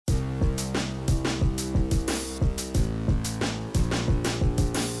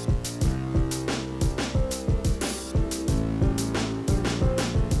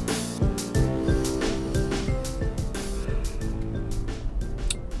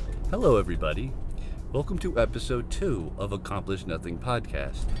Hello, everybody. Welcome to episode 2 of Accomplish Nothing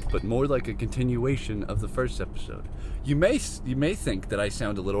podcast, but more like a continuation of the first episode. You may think that I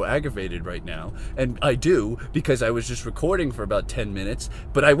sound a little aggravated right now, and I do, because I was just recording for about 10 minutes,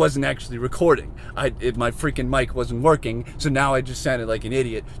 but I wasn't actually recording. My freaking mic wasn't working, so now I just sounded like an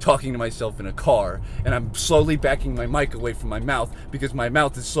idiot talking to myself in a car, and I'm slowly backing my mic away from my mouth because my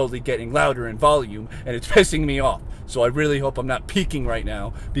mouth is slowly getting louder in volume, and it's pissing me off. So I really hope I'm not peaking right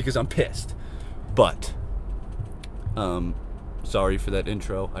now because I'm pissed. But, sorry for that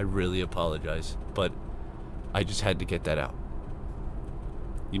intro. I really apologize, but I just had to get that out.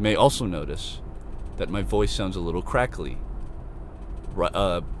 You may also notice that my voice sounds a little crackly.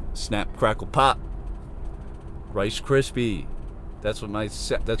 Snap, crackle, pop. Rice Krispie. That's what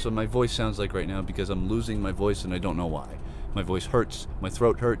my voice sounds like right now because I'm losing my voice and I don't know why. My voice hurts, my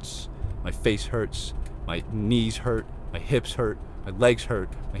throat hurts, my face hurts, my knees hurt, my hips hurt, my legs hurt,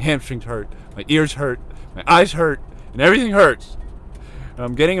 my hamstrings hurt, my ears hurt, my eyes hurt, and everything hurts. And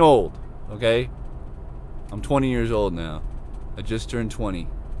I'm getting old, okay? I'm 20 years old now. I just turned 20.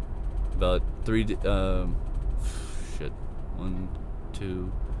 About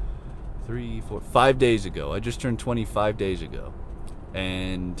 5 days ago. I just turned 25 days ago.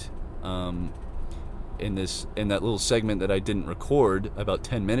 And, in that little segment that I didn't record about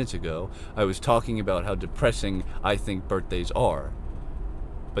 10 minutes ago, I was talking about how depressing I think birthdays are.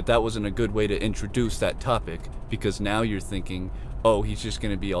 But that wasn't a good way to introduce that topic, because now you're thinking, oh, he's just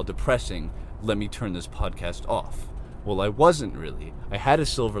going to be all depressing. Let me turn this podcast off. Well, I wasn't really. I had a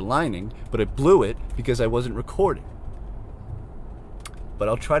silver lining, but I blew it because I wasn't recording. But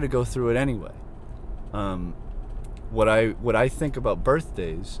I'll try to go through it anyway. What I think about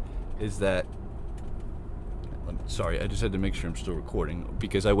birthdays is that, sorry, I just had to make sure I'm still recording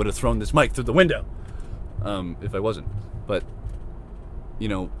because I would have thrown this mic through the window if I wasn't. But you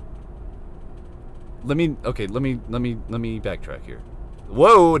know, let me backtrack here.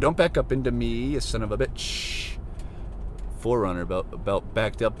 Whoa! Don't back up into me, you son of a bitch. Forerunner about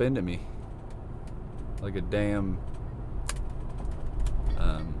backed up into me like a damn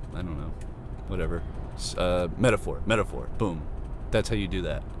I don't know, whatever. Metaphor. Boom. That's how you do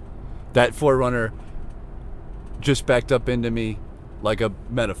that. That Forerunner just backed up into me like a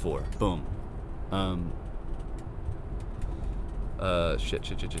metaphor. Boom.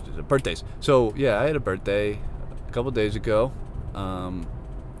 Birthdays. So, yeah, I had a birthday a couple days ago.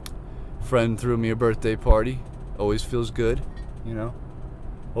 Friend threw me a birthday party. Always feels good, you know?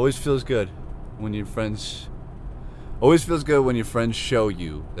 Always feels good when your friends show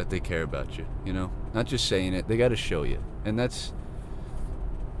you that they care about you, you know? Not just saying it, they gotta show you. And that's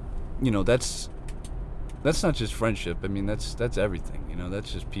not just friendship. I mean, that's everything, you know?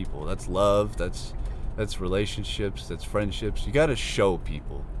 That's just people. That's love. That's relationships. That's friendships. You gotta show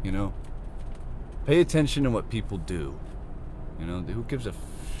people, you know? Pay attention to what people do. You know, who gives a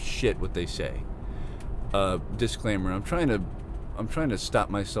shit what they say? Disclaimer, I'm trying to stop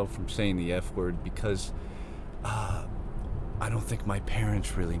myself from saying the F word because I don't think my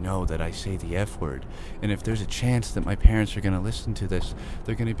parents really know that I say the F word. And if there's a chance that my parents are going to listen to this,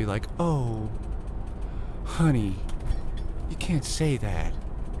 they're going to be like, "Oh, honey, you can't say that."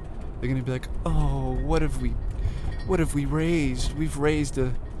 They're going to be like, "Oh, what have we raised? We've raised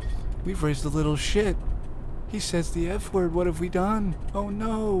a little shit. He says the F word. What have we done? Oh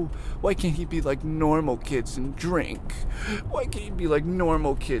no. Why can't he be like normal kids and drink? Why can't he be like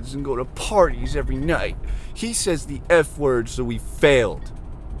normal kids and go to parties every night? He says the F word, so we failed."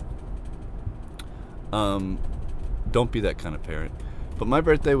 Don't be that kind of parent. But my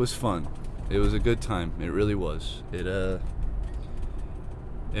birthday was fun. It was a good time. It really was. It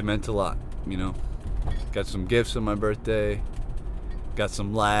meant a lot, you know. Got some gifts on my birthday. Got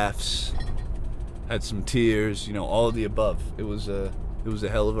some laughs. Had some tears, you know, all of the above. It was a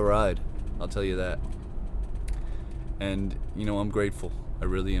hell of a ride, I'll tell you that. And, you know, I'm grateful. I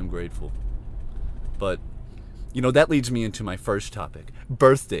really am grateful. But, you know, that leads me into my first topic.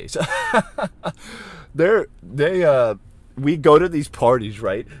 Birthdays. We go to these parties,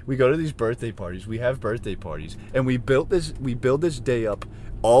 right? We go to these birthday parties. We have birthday parties. And we build this day up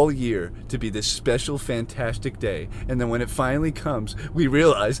all year to be this special, fantastic day. And then when it finally comes, we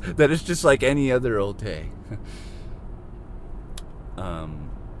realize that it's just like any other old day.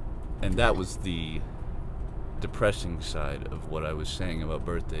 And that was the depressing side of what I was saying about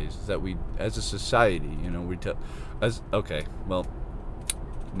birthdays. Is that we, as a society, you know, okay, well,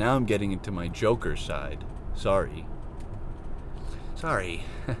 now I'm getting into my Joker side. Sorry. The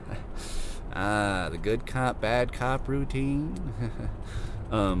good cop, bad cop routine.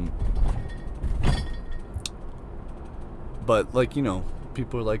 But, like, you know,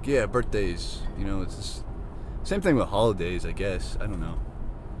 people are like, yeah, birthdays, you know, it's just, same thing with holidays, I guess. I don't know.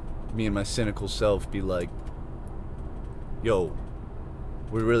 Me and my cynical self be like, yo,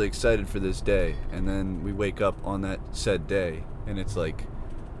 we're really excited for this day, and then we wake up on that said day, and it's like,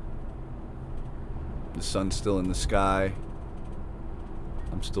 the sun's still in the sky,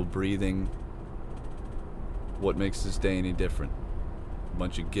 I'm still breathing. What makes this day any different? A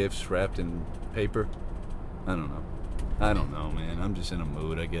bunch of gifts wrapped in paper? I don't know, man. I'm just in a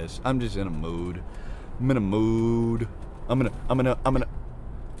mood, I guess. I'm in a mood. I'm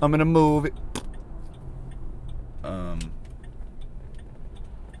gonna move it.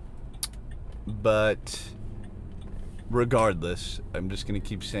 But regardless, I'm just gonna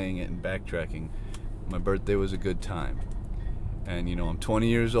keep saying it and backtracking. My birthday was a good time. And you know, I'm 20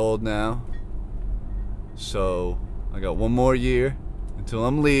 years old now. So I got one more year until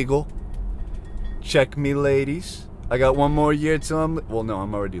I'm legal. Check me, ladies. I got one more year till I'm... Well, no,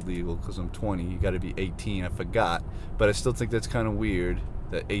 I'm already legal because I'm 20. You got to be 18. I forgot. But I still think that's kind of weird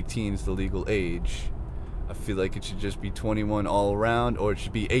that 18 is the legal age. I feel like it should just be 21 all around, or it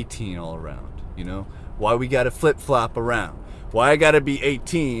should be 18 all around, you know? Why we got to flip-flop around? Why I got to be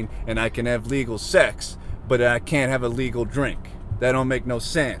 18 and I can have legal sex, but I can't have a legal drink? That don't make no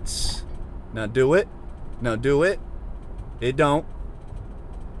sense. Now do it. Now do it. It don't.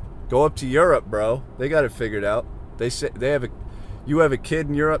 Go up to Europe, bro. They got it figured out. They say you have a kid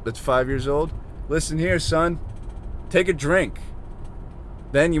in Europe that's 5 years old. Listen here, son. Take a drink.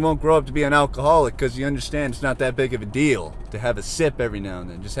 Then you won't grow up to be an alcoholic because you understand it's not that big of a deal to have a sip every now and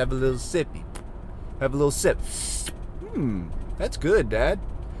then. Just have a little sippy. Have a little sip. That's good, Dad.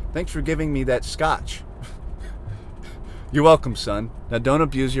 Thanks for giving me that scotch. You're welcome, son. Now don't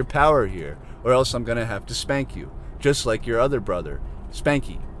abuse your power here, or else I'm gonna have to spank you. Just like your other brother,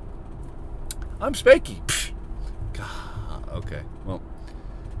 Spanky. I'm Spanky. God, okay, well,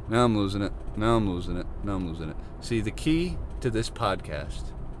 now I'm losing it. See, the key to this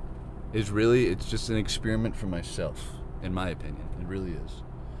podcast is really, it's just an experiment for myself, in my opinion. It really is.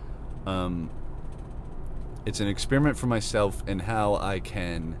 It's an experiment for myself in how I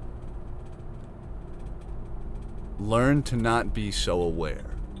can learn to not be so aware,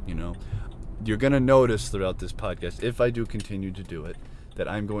 you know? You're going to notice throughout this podcast, if I do continue to do it, that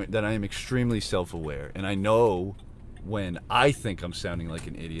I am extremely self-aware, and I know when I think I'm sounding like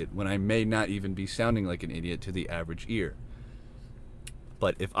an idiot, when I may not even be sounding like an idiot to the average ear.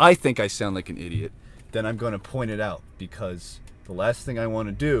 But if I think I sound like an idiot, then I'm going to point it out, because the last thing I want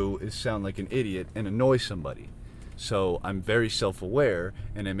to do is sound like an idiot and annoy somebody. So I'm very self-aware,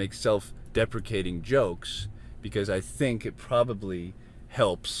 and I make self-deprecating jokes because I think it probably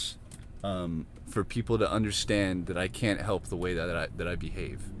helps for people to understand that I can't help the way that I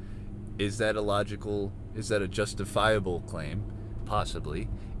behave. Is that a justifiable claim? Possibly.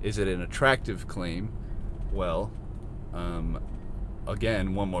 Is it an attractive claim? Well,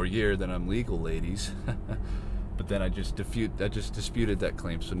 again, one more year then I'm legal, ladies. But then I just disputed that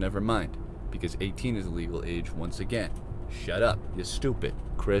claim, so never mind. Because 18 is the legal age once again. Shut up, you stupid.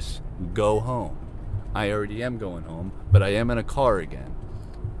 Chris, go home. I already am going home, but I am in a car again.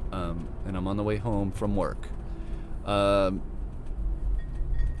 And I'm on the way home from work.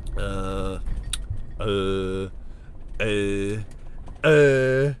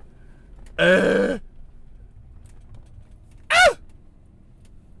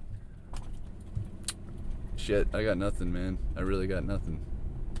 Shit, I got nothing, man. I really got nothing.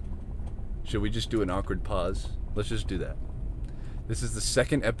 Should we just do an awkward pause? Let's just do that. This is the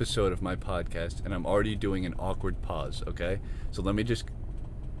second episode of my podcast, and I'm already doing an awkward pause, okay? So let me just...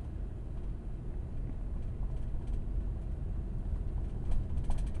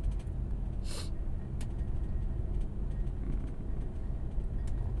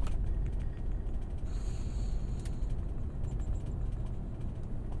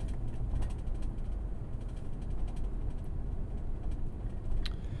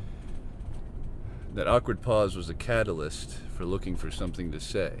 That awkward pause was a catalyst for looking for something to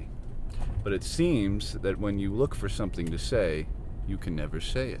say. But it seems that when you look for something to say, you can never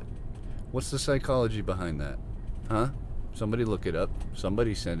say it. What's the psychology behind that? Huh? Somebody look it up.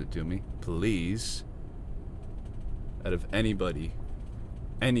 Somebody send it to me, please. Out of anybody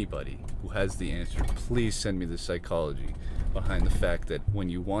who has the answer, please send me the psychology behind the fact that when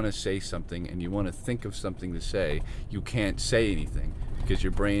you want to say something and you want to think of something to say, you can't say anything because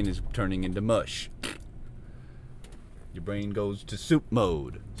your brain is turning into mush. Your brain goes to soup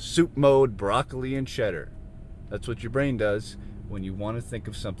mode. Soup mode, broccoli and cheddar. That's what your brain does when you want to think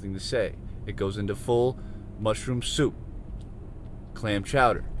of something to say. It goes into full mushroom soup, clam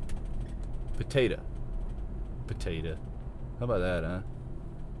chowder, potato. How about that, huh?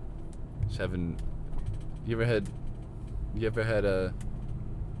 Just having. You ever had a.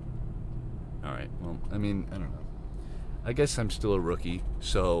 Alright, well, I mean, I don't know. I guess I'm still a rookie,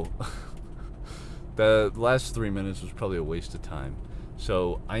 so. The last 3 minutes was probably a waste of time.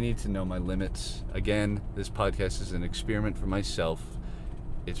 So I need to know my limits. Again, this podcast is an experiment for myself.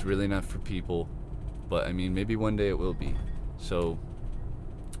 It's really not for people. But, I mean, maybe one day it will be. So,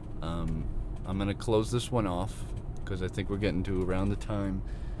 I'm going to close this one off, because I think we're getting to around the time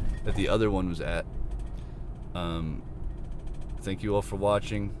that the other one was at. Thank you all for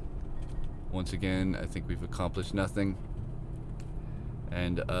watching. Once again, I think we've accomplished nothing.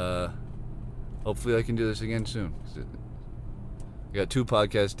 And, hopefully I can do this again soon. I got 2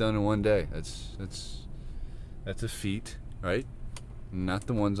 podcasts done in one day. That's a feat, right? Not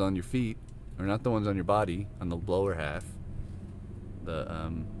the ones on your feet, or not the ones on your body, on the lower half.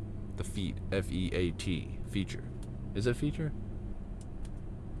 The feet, F-E-A-T, feature. Is it feature?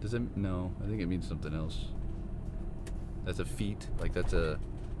 Does it? No, I think it means something else. That's a feat, like that's a.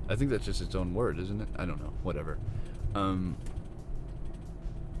 I think that's just its own word, isn't it? I don't know. Whatever.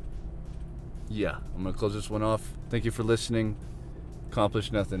 Yeah, I'm gonna close this one off. Thank you for listening.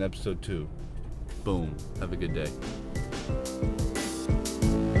 Accomplished Nothing, episode 2. Boom. Have a good day.